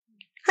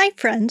Hi,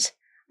 friends.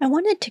 I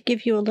wanted to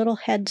give you a little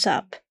heads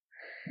up.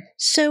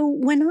 So,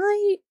 when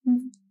I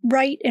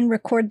write and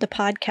record the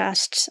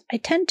podcasts, I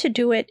tend to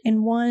do it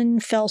in one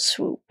fell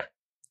swoop.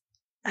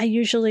 I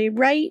usually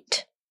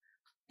write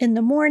in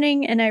the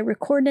morning and I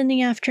record in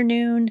the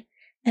afternoon,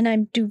 and I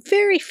do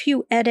very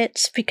few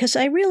edits because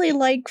I really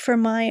like for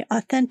my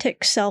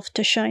authentic self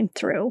to shine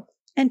through.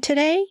 And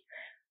today,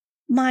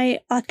 my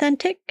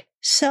authentic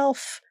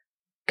self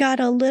got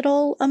a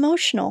little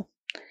emotional.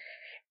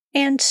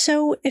 And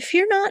so if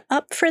you're not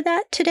up for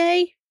that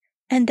today,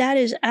 and that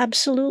is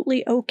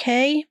absolutely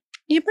okay,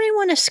 you might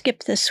want to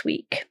skip this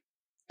week.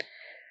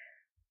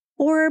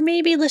 Or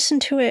maybe listen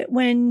to it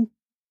when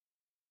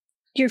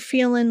you're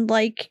feeling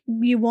like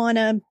you want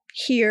to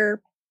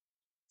hear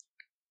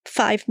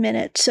 5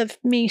 minutes of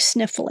me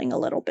sniffling a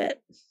little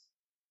bit.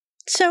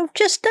 So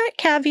just that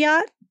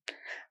caveat.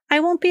 I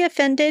won't be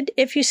offended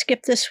if you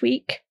skip this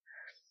week.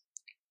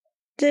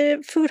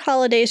 The food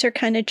holidays are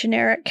kind of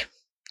generic.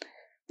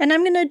 And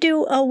I'm going to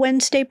do a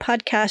Wednesday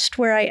podcast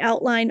where I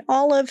outline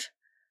all of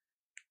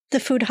the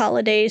food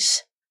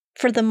holidays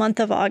for the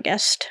month of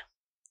August.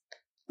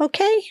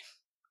 Okay?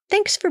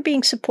 Thanks for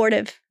being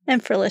supportive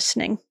and for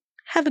listening.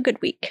 Have a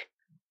good week.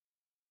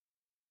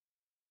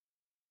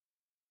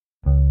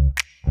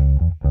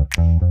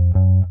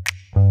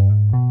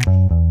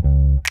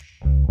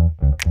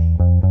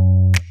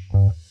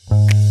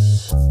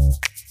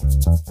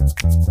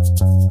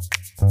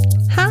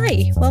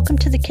 Hi, welcome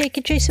to the Cake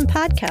Adjacent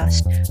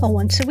Podcast, a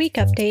once-a-week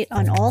update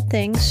on all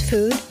things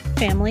food,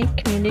 family,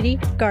 community,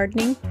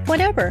 gardening,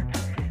 whatever.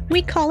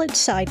 We call it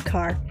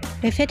SideCar.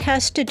 If it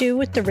has to do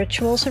with the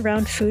rituals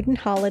around food and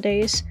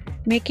holidays,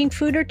 making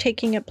food or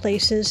taking it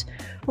places,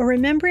 or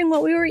remembering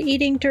what we were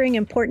eating during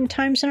important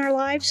times in our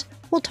lives,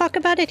 we'll talk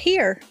about it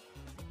here.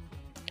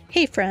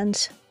 Hey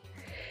friends,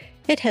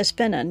 it has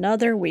been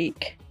another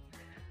week.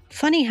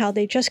 Funny how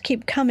they just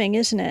keep coming,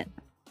 isn't it?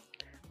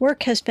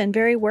 Work has been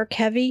very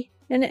work-heavy,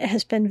 and it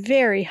has been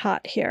very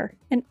hot here,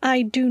 and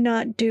I do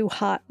not do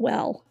hot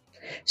well.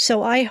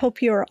 So I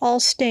hope you are all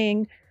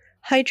staying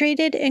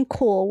hydrated and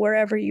cool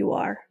wherever you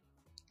are.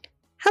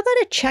 How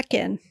about a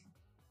check-in?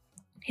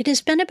 It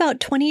has been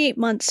about 28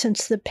 months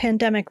since the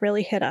pandemic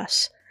really hit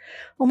us.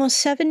 Almost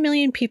 7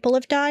 million people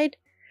have died,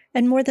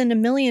 and more than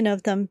 1 million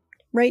of them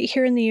right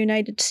here in the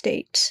United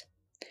States.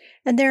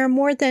 And there are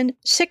more than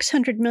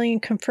 600 million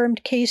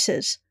confirmed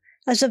cases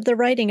as of the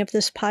writing of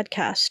this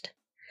podcast.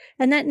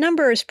 And that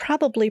number is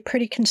probably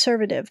pretty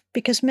conservative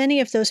because many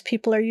of those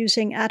people are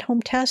using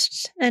at-home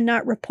tests and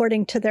not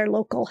reporting to their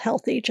local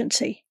health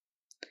agency.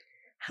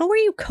 How are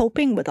you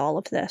coping with all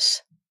of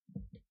this?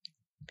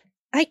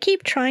 I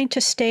keep trying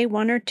to stay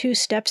 1 or 2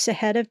 steps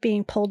ahead of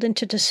being pulled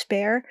into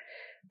despair,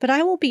 but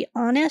I will be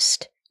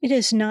honest, it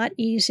is not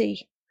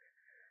easy.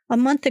 A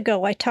month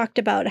ago, I talked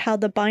about how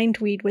the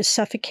bindweed was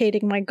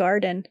suffocating my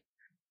garden,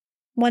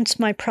 once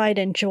my pride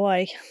and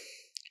joy,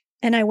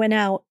 and I went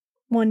out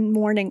one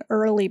morning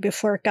early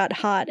before it got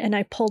hot, and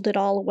I pulled it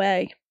all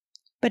away.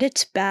 But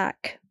it's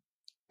back.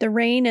 The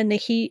rain and the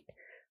heat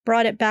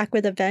brought it back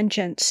with a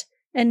vengeance,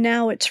 and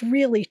now it's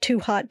really too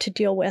hot to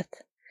deal with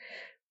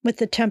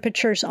the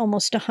temperatures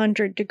almost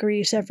 100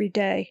 degrees every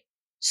day.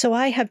 So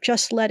I have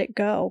just let it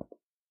go.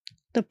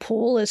 The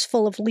pool is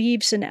full of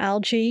leaves and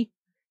algae,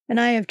 and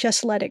I have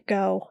just let it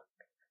go.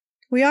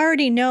 We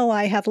already know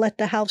I have let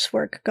the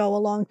housework go a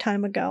long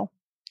time ago.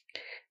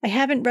 I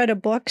haven't read a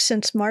book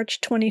since March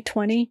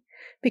 2020,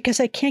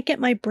 because I can't get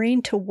my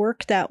brain to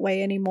work that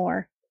way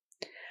anymore.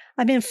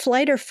 I'm in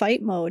flight or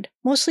fight mode,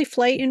 mostly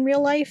flight in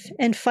real life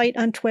and fight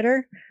on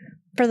Twitter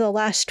for the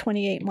last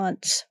 28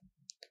 months.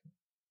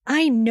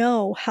 I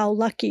know how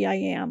lucky I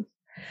am.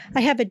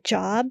 I have a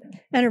job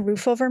and a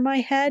roof over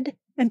my head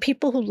and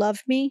people who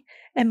love me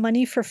and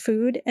money for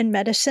food and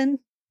medicine.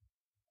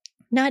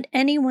 Not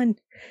everyone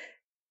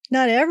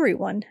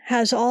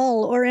has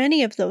all or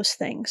any of those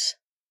things.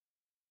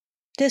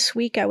 This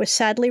week, I was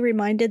sadly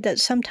reminded that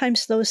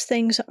sometimes those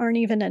things aren't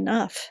even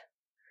enough.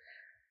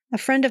 A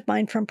friend of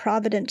mine from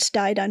Providence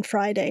died on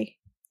Friday.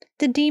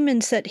 The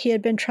demons that he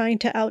had been trying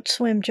to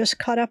outswim just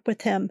caught up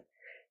with him,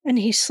 and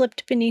he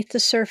slipped beneath the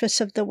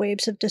surface of the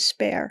waves of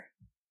despair.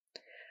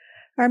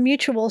 Our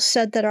mutuals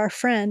said that our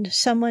friend,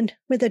 someone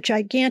with a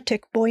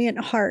gigantic,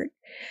 buoyant heart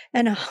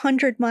and a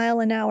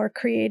 100-mile-an-hour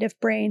creative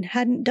brain,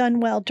 hadn't done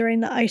well during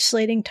the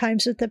isolating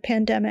times of the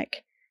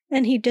pandemic,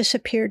 and he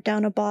disappeared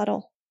down a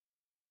bottle.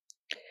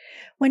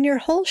 When your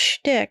whole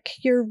shtick,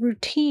 your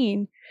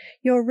routine,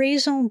 your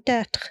raison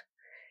d'être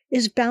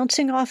is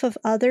bouncing off of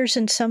others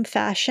in some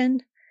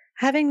fashion,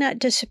 having that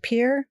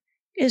disappear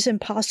is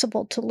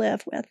impossible to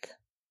live with.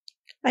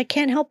 I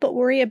can't help but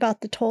worry about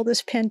the toll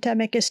this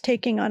pandemic is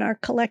taking on our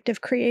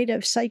collective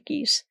creative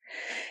psyches,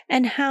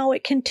 and how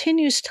it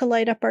continues to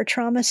light up our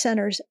trauma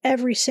centers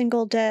every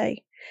single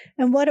day,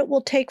 and what it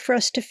will take for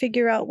us to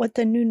figure out what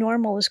the new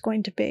normal is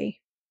going to be.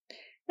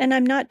 And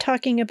I'm not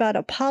talking about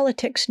a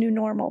politics new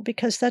normal,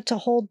 because that's a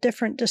whole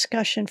different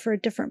discussion for a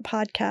different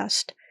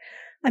podcast.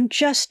 I'm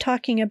just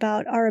talking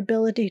about our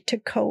ability to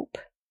cope.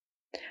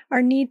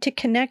 our need to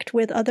connect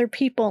with other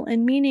people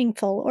in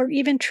meaningful or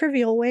even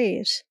trivial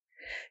ways,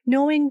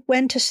 knowing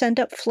when to send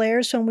up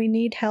flares when we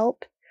need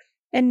help,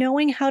 and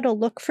knowing how to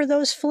look for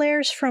those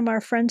flares from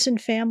our friends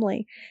and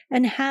family,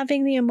 and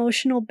having the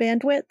emotional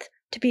bandwidth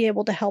to be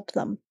able to help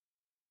them.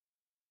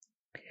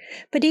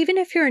 But even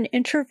if you're an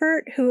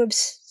introvert who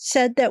has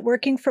said that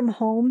working from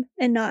home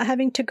and not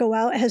having to go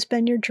out has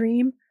been your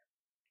dream,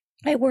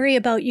 I worry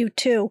about you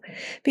too,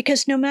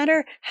 because no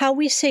matter how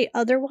we say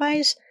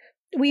otherwise,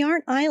 we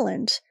aren't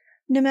islands.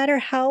 No matter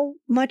how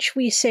much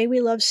we say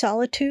we love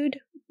solitude,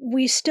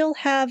 we still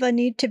have a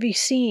need to be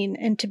seen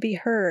and to be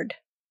heard.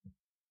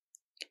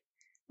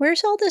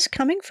 Where's all this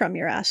coming from,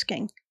 you're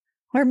asking?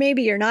 Or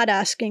maybe you're not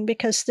asking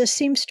because this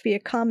seems to be a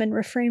common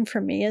refrain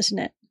from me, isn't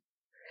it?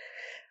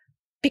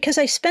 Because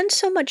I spend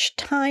so much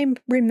time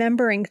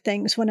remembering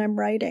things when I'm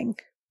writing.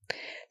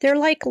 They're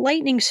like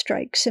lightning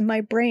strikes in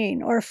my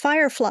brain or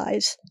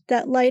fireflies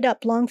that light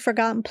up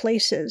long-forgotten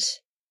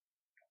places.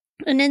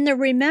 And in the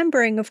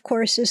remembering, of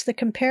course, is the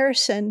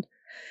comparison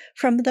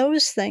from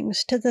those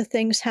things to the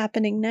things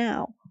happening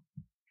now.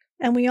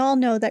 And we all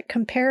know that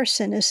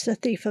comparison is the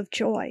thief of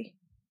joy.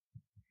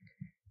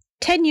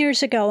 10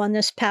 years ago on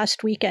this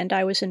past weekend,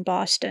 I was in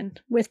Boston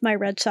with my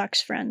Red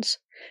Sox friends,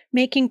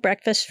 making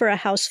breakfast for a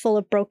house full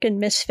of broken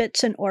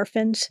misfits and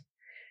orphans.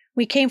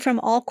 We came from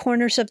all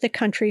corners of the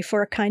country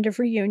for a kind of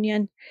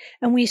reunion,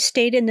 and we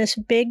stayed in this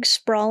big,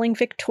 sprawling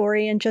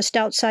Victorian just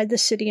outside the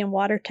city in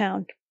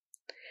Watertown.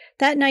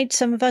 That night,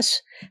 some of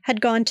us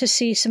had gone to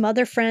see some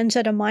other friends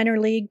at a minor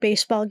league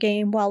baseball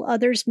game, while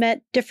others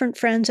met different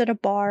friends at a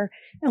bar,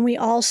 and we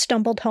all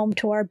stumbled home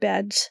to our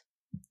beds.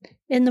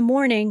 In the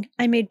morning,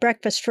 I made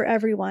breakfast for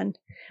everyone.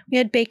 We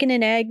had bacon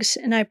and eggs,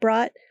 and I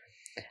brought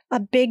a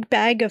big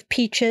bag of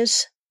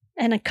peaches,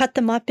 and I cut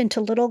them up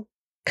into little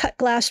cut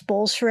glass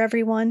bowls for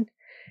everyone.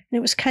 And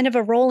it was kind of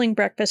a rolling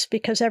breakfast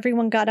because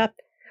everyone got up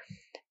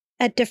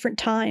at different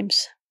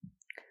times.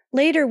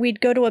 Later,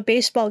 we'd go to a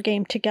baseball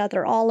game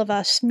together, all of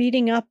us,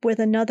 meeting up with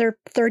another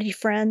 30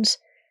 friends.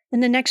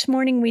 And the next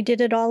morning, we did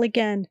it all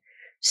again,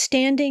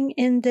 standing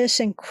in this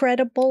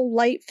incredible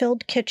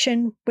light-filled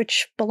kitchen,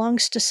 which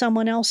belongs to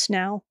someone else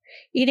now,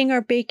 eating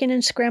our bacon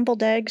and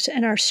scrambled eggs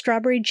and our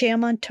strawberry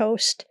jam on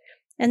toast,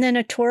 and then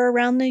a tour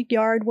around the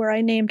yard where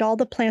I named all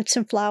the plants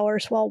and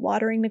flowers while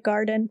watering the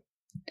garden.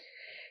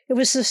 It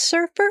was the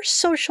first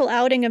social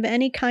outing of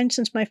any kind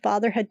since my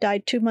father had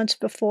died 2 months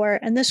before,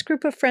 and this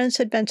group of friends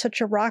had been such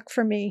a rock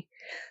for me.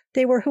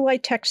 They were who I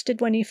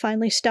texted when he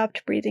finally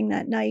stopped breathing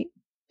that night.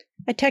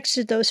 I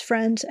texted those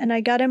friends, and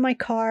I got in my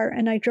car,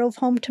 and I drove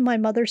home to my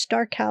mother's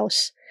dark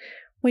house,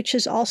 which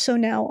is also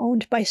now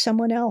owned by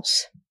someone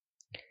else.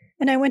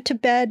 And I went to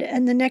bed,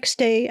 and the next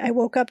day I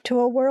woke up to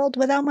a world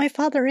without my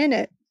father in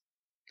it.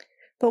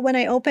 But when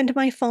I opened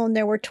my phone,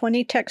 there were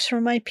 20 texts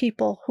from my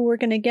people who were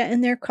going to get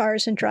in their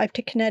cars and drive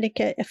to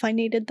Connecticut if I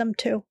needed them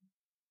to.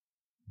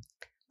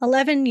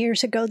 11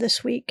 years ago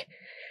this week,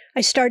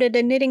 I started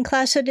a knitting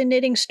class at a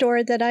knitting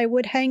store that I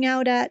would hang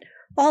out at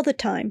all the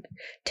time,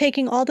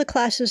 taking all the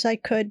classes I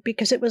could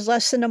because it was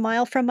less than a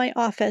mile from my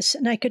office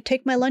and I could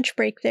take my lunch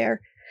break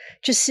there,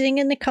 just sitting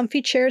in the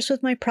comfy chairs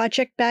with my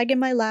project bag in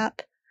my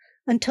lap,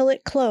 until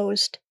it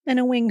closed and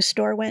a wing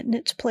store went in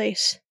its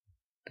place.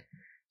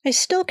 I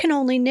still can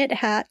only knit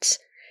hats,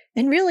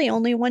 and really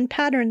only one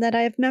pattern that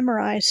I have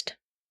memorized.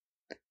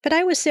 But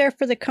I was there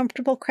for the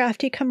comfortable,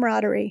 crafty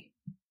camaraderie.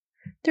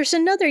 There's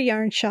another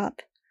yarn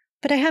shop,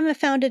 but I haven't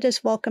found it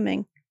as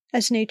welcoming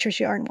as Nature's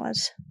Yarn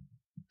was.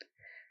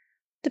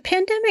 The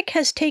pandemic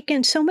has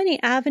taken so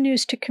many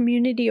avenues to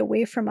community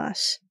away from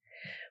us.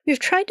 We've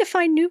tried to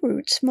find new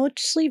routes,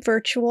 mostly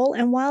virtual,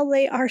 and while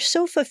they are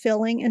so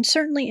fulfilling and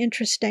certainly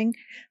interesting,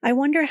 I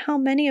wonder how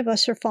many of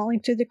us are falling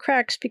through the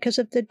cracks because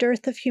of the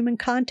dearth of human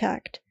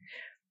contact.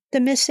 The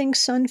missing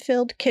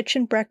sun-filled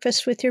kitchen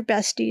breakfast with your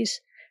besties,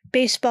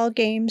 baseball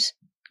games,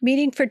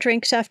 meeting for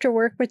drinks after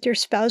work with your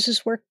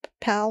spouse's work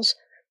pals,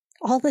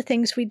 all the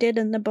things we did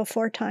in the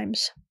before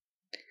times.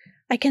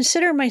 I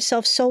consider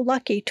myself so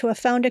lucky to have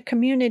found a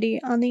community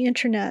on the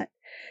internet,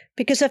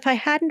 because if I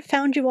hadn't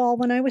found you all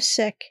when I was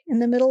sick in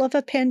the middle of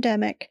a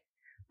pandemic,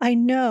 I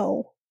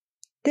know,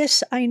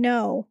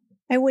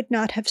 I would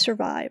not have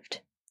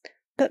survived.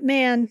 But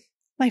man,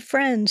 my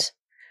friends,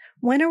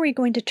 when are we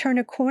going to turn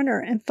a corner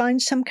and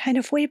find some kind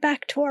of way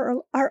back to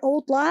our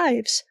old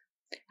lives?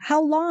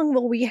 How long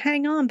will we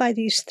hang on by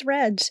these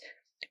threads,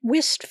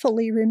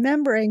 wistfully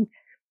remembering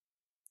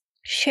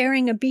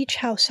sharing a beach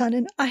house on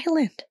an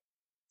island?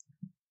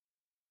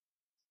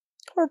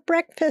 Or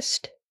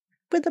breakfast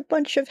with a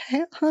bunch of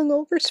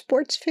hungover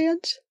sports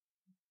fans?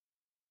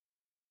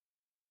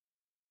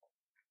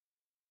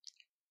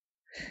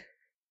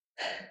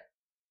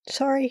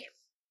 Sorry.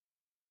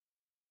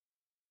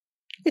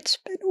 It's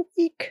been a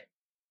week.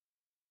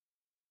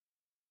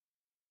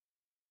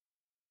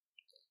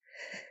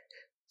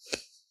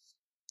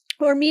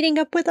 Or meeting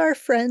up with our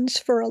friends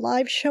for a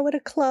live show at a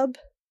club.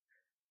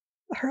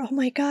 Or, oh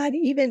my God,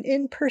 even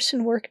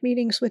in-person work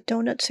meetings with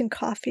donuts and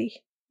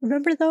coffee.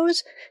 Remember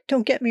those?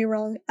 Don't get me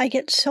wrong, I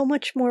get so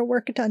much more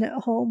work done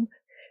at home.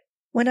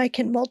 when I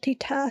can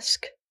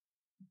multitask.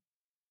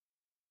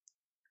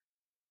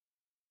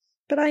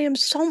 But I am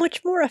so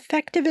much more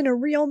effective in a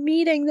real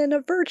meeting than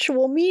a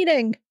virtual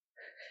meeting.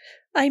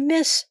 I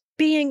miss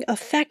being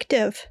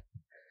effective.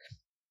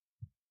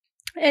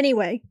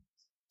 Anyway,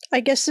 I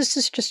guess this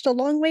is just a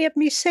long way of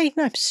me saying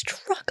I'm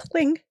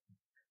struggling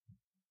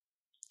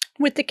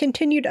with the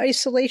continued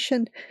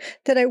isolation,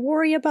 that I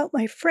worry about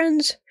my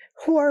friends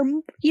who are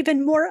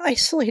even more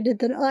isolated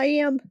than I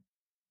am.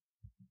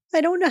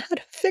 I don't know how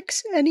to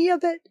fix any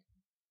of it.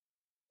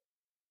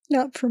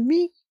 Not for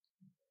me,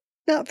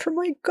 not for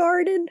my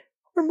garden,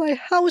 or my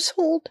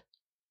household,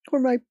 or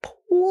my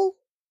pool,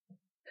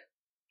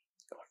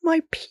 or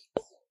my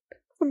people,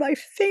 or my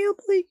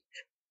family.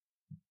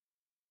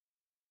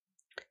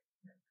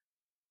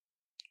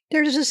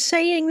 There's a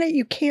saying that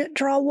you can't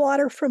draw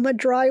water from a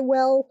dry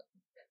well,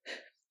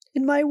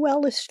 and my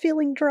well is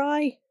feeling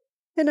dry,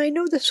 and I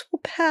know this will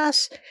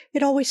pass.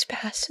 It always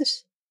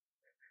passes.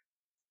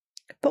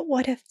 But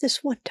what if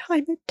this one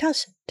time it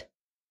doesn't?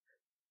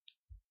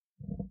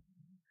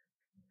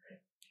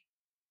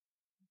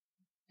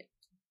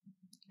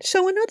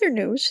 So in other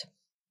news,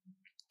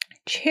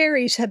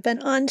 cherries have been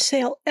on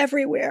sale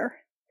everywhere.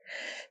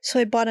 So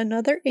I bought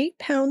another 8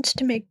 pounds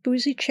to make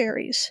boozy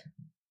cherries.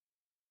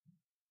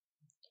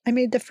 I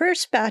made the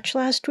first batch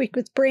last week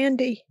with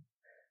brandy,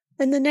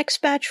 and the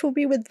next batch will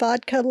be with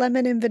vodka,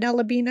 lemon, and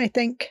vanilla bean, I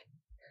think.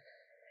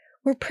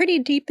 We're pretty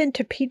deep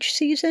into peach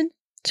season,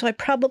 so I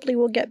probably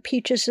will get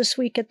peaches this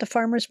week at the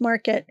farmer's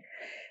market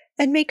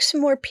and make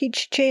some more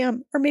peach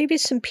jam, or maybe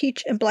some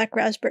peach and black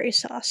raspberry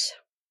sauce.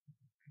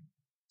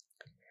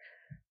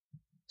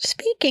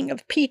 Speaking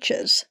of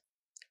peaches,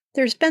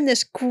 there's been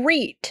this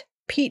great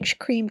peach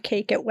cream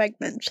cake at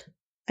Wegmans.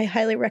 I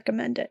highly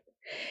recommend it.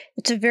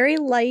 It's a very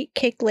light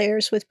cake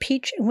layers with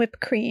peach and whipped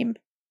cream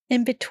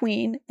in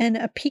between, and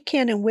a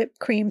pecan and whipped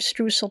cream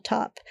streusel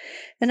top.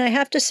 And I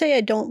have to say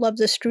I don't love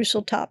the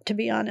streusel top, to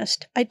be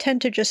honest. I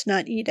tend to just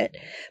not eat it,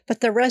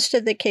 but the rest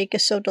of the cake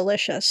is so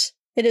delicious.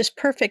 It is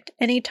perfect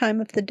any time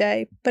of the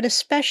day, but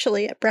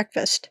especially at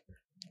breakfast.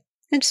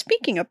 And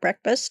speaking of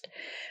breakfast,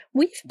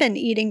 we've been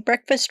eating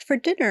breakfast for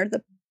dinner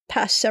the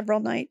past several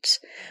nights.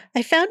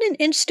 I found an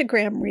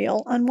Instagram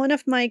reel on one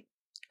of my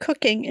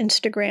cooking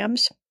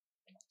Instagrams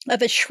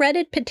of a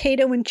shredded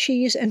potato and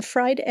cheese and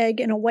fried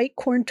egg in a white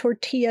corn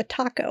tortilla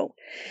taco,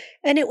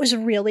 and it was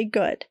really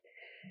good.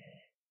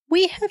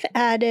 We have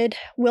added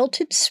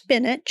wilted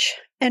spinach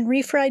and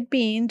refried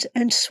beans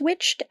and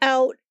switched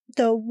out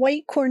the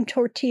white corn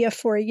tortilla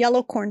for a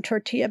yellow corn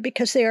tortilla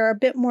because they are a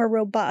bit more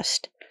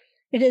robust.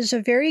 It is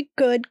a very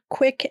good,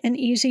 quick, and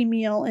easy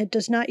meal. It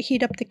does not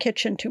heat up the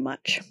kitchen too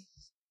much,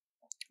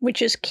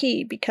 which is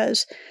key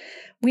because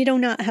we do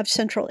not have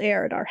central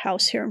air at our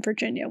house here in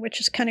Virginia,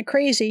 which is kind of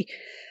crazy.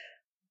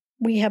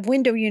 We have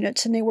window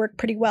units and they work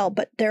pretty well,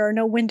 but there are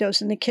no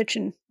windows in the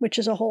kitchen, which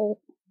is a whole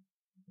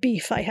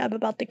beef I have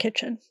about the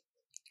kitchen.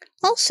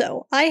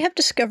 Also, I have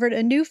discovered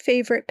a new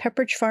favorite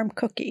Pepperidge Farm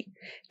cookie.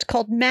 It's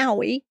called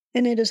Maui,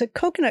 and it is a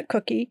coconut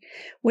cookie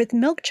with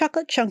milk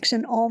chocolate chunks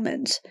and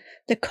almonds.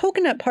 The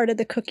coconut part of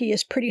the cookie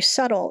is pretty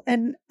subtle,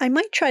 and I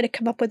might try to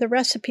come up with a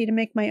recipe to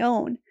make my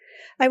own.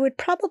 I would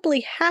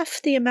probably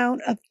half the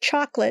amount of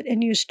chocolate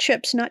and use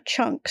chips, not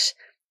chunks.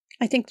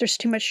 I think there's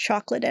too much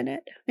chocolate in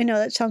it. I know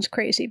that sounds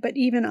crazy, but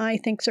even I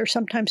think there's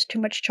sometimes too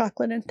much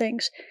chocolate in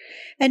things.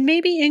 And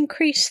maybe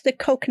increase the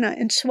coconut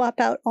and swap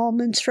out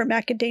almonds for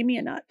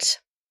macadamia nuts.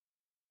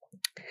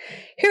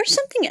 Here's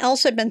something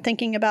else I've been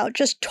thinking about,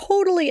 just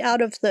totally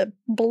out of the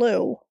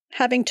blue,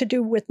 having to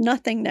do with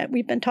nothing that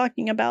we've been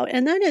talking about,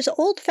 and that is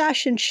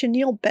old-fashioned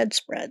chenille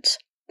bedspreads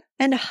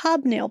and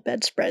hobnail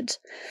bedspreads.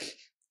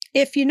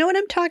 If you know what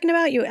I'm talking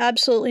about, you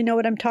absolutely know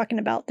what I'm talking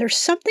about. There's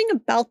something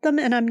about them,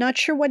 and I'm not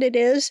sure what it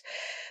is,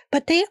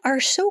 but they are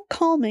so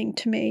calming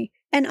to me.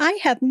 And I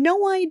have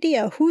no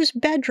idea whose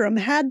bedroom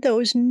had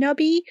those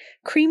nubby,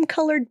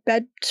 cream-colored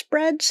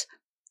bedspreads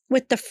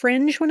with the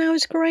fringe when I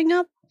was growing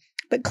up.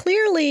 But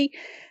clearly,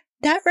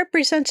 that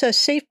represents a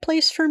safe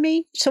place for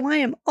me, so I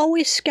am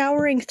always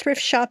scouring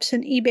thrift shops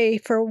and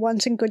eBay for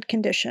ones in good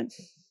condition.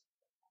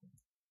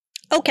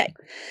 Okay.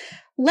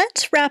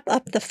 Let's wrap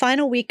up the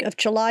final week of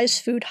July's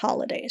food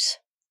holidays.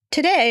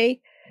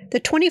 Today, the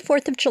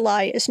 24th of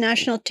July, is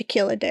National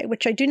Tequila Day,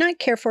 which I do not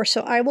care for,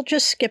 so I will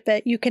just skip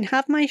it. You can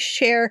have my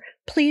share.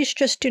 Please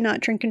just do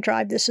not drink and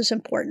drive. This is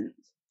important.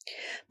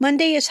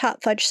 Monday is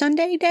Hot Fudge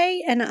Sundae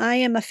Day, and I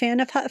am a fan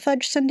of Hot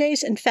Fudge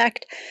Sundaes. In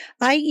fact,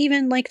 I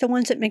even like the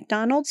ones at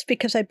McDonald's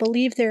because I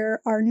believe there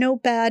are no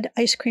bad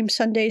ice cream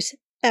sundaes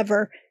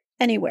ever,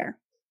 anywhere.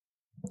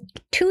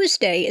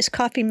 Tuesday is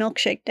Coffee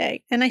Milkshake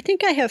Day, and I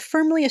think I have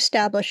firmly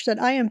established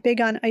that I am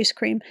big on ice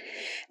cream.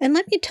 And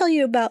let me tell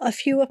you about a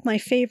few of my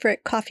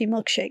favorite coffee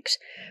milkshakes.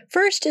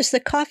 First is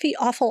the Coffee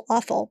Awful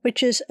Awful,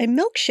 which is a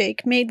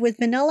milkshake made with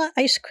vanilla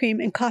ice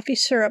cream and coffee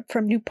syrup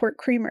from Newport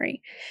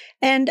Creamery.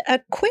 And a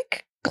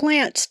quick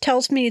glance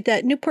tells me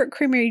that Newport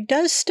Creamery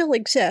does still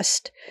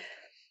exist,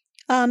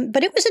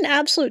 but it was an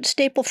absolute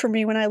staple for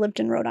me when I lived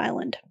in Rhode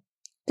Island.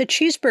 The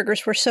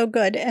cheeseburgers were so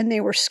good, and they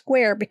were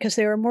square because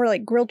they were more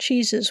like grilled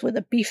cheeses with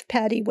a beef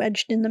patty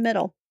wedged in the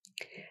middle.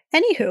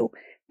 Anywho,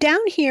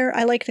 down here,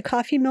 I like the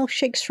coffee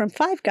milkshakes from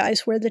Five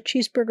Guys, where the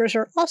cheeseburgers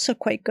are also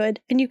quite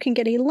good, and you can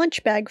get a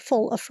lunch bag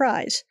full of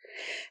fries.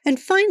 And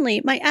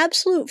finally, my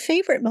absolute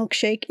favorite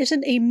milkshake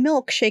isn't a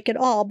milkshake at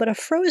all, but a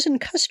frozen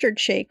custard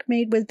shake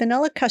made with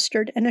vanilla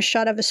custard and a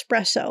shot of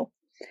espresso.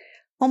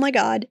 Oh my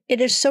God,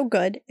 it is so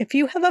good. If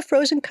you have a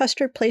frozen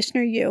custard place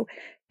near you,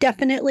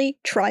 definitely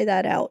try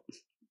that out.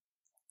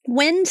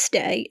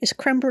 Wednesday is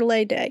creme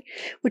brulee day,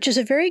 which is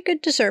a very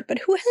good dessert, but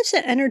who has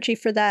the energy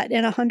for that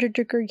in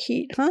 100-degree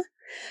heat, huh?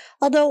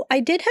 Although I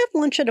did have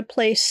lunch at a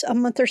place a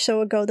month or so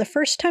ago, the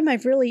first time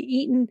I've really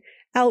eaten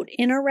out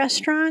in a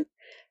restaurant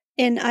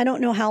in I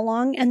don't know how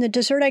long, and the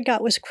dessert I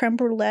got was creme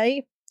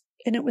brulee,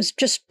 and it was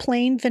just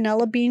plain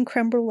vanilla bean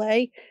creme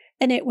brulee,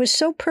 and it was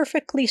so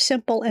perfectly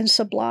simple and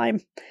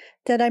sublime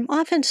that I'm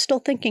often still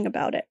thinking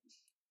about it.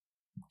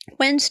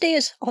 Wednesday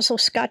is also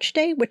Scotch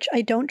Day, which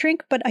I don't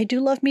drink, but I do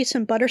love me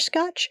some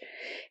butterscotch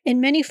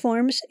in many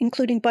forms,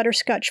 including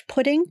butterscotch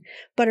pudding,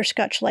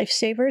 butterscotch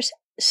lifesavers,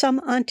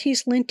 some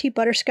Auntie's Linty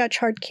butterscotch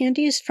hard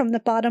candies from the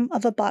bottom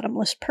of a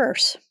bottomless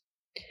purse.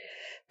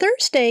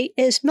 Thursday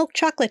is Milk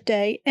Chocolate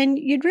Day, and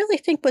you'd really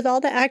think with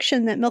all the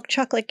action that milk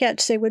chocolate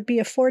gets, they would be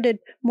afforded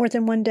more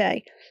than one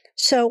day.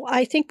 So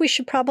I think we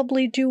should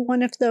probably do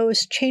one of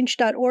those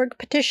change.org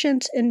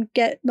petitions and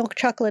get milk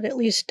chocolate at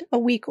least a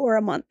week or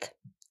a month.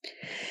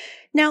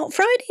 Now,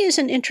 Friday is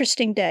an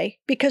interesting day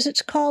because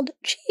it's called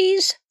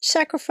Cheese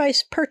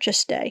Sacrifice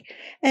Purchase Day,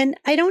 and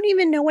I don't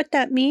even know what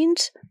that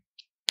means,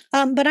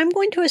 but I'm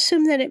going to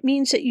assume that it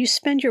means that you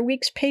spend your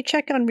week's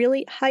paycheck on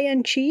really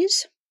high-end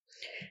cheese,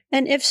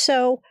 and if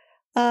so,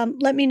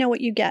 let me know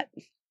what you get.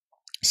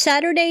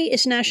 Saturday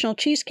is National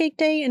Cheesecake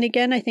Day, and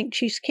again, I think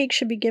cheesecake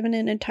should be given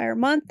an entire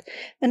month,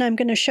 and I'm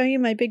going to show you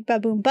my big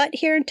baboon butt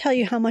here and tell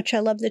you how much I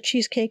love the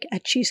cheesecake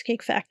at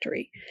Cheesecake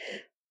Factory.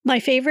 My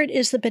favorite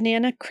is the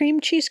banana cream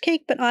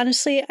cheesecake, but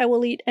honestly, I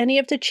will eat any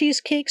of the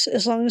cheesecakes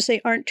as long as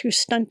they aren't too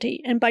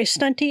stunty. And by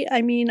stunty,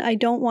 I mean I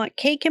don't want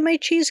cake in my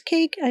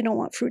cheesecake, I don't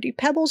want Fruity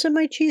Pebbles in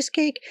my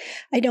cheesecake,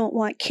 I don't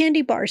want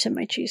candy bars in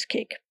my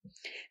cheesecake.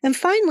 And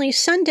finally,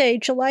 Sunday,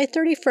 July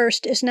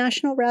 31st, is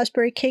National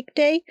Raspberry Cake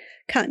Day,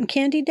 Cotton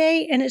Candy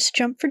Day, and it's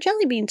Jump for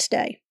Jelly Beans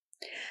Day.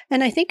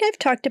 And I think I've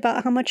talked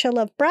about how much I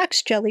love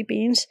Brock's jelly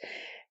beans,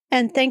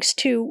 and thanks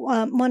to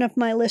one of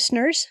my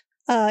listeners,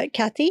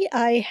 Kathy,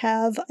 I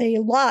have a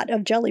lot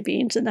of jelly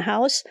beans in the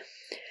house,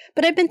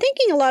 but I've been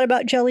thinking a lot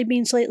about jelly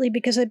beans lately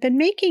because I've been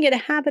making it a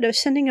habit of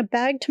sending a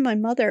bag to my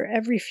mother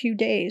every few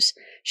days.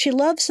 She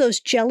loves those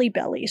Jelly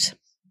Bellies.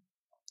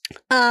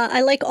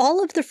 I like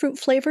all of the fruit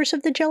flavors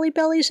of the Jelly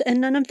Bellies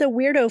and none of the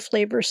weirdo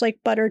flavors like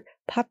buttered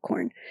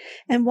popcorn,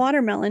 and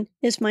watermelon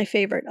is my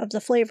favorite of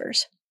the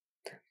flavors.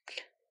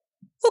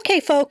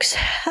 Okay, folks,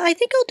 I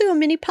think I'll do a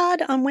mini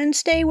pod on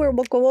Wednesday where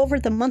we'll go over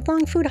the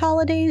month-long food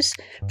holidays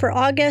for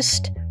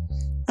August.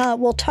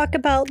 We'll talk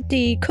about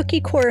the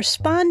Cookie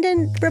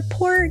Correspondent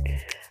Report.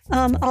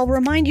 I'll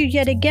remind you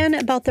yet again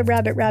about the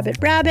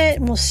rabbit,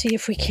 and we'll see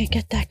if we can't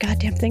get that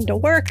goddamn thing to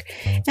work.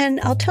 And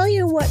I'll tell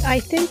you what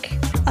I think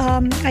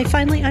I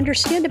finally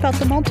understand about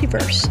the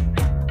multiverse.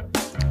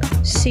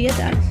 See you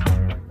then.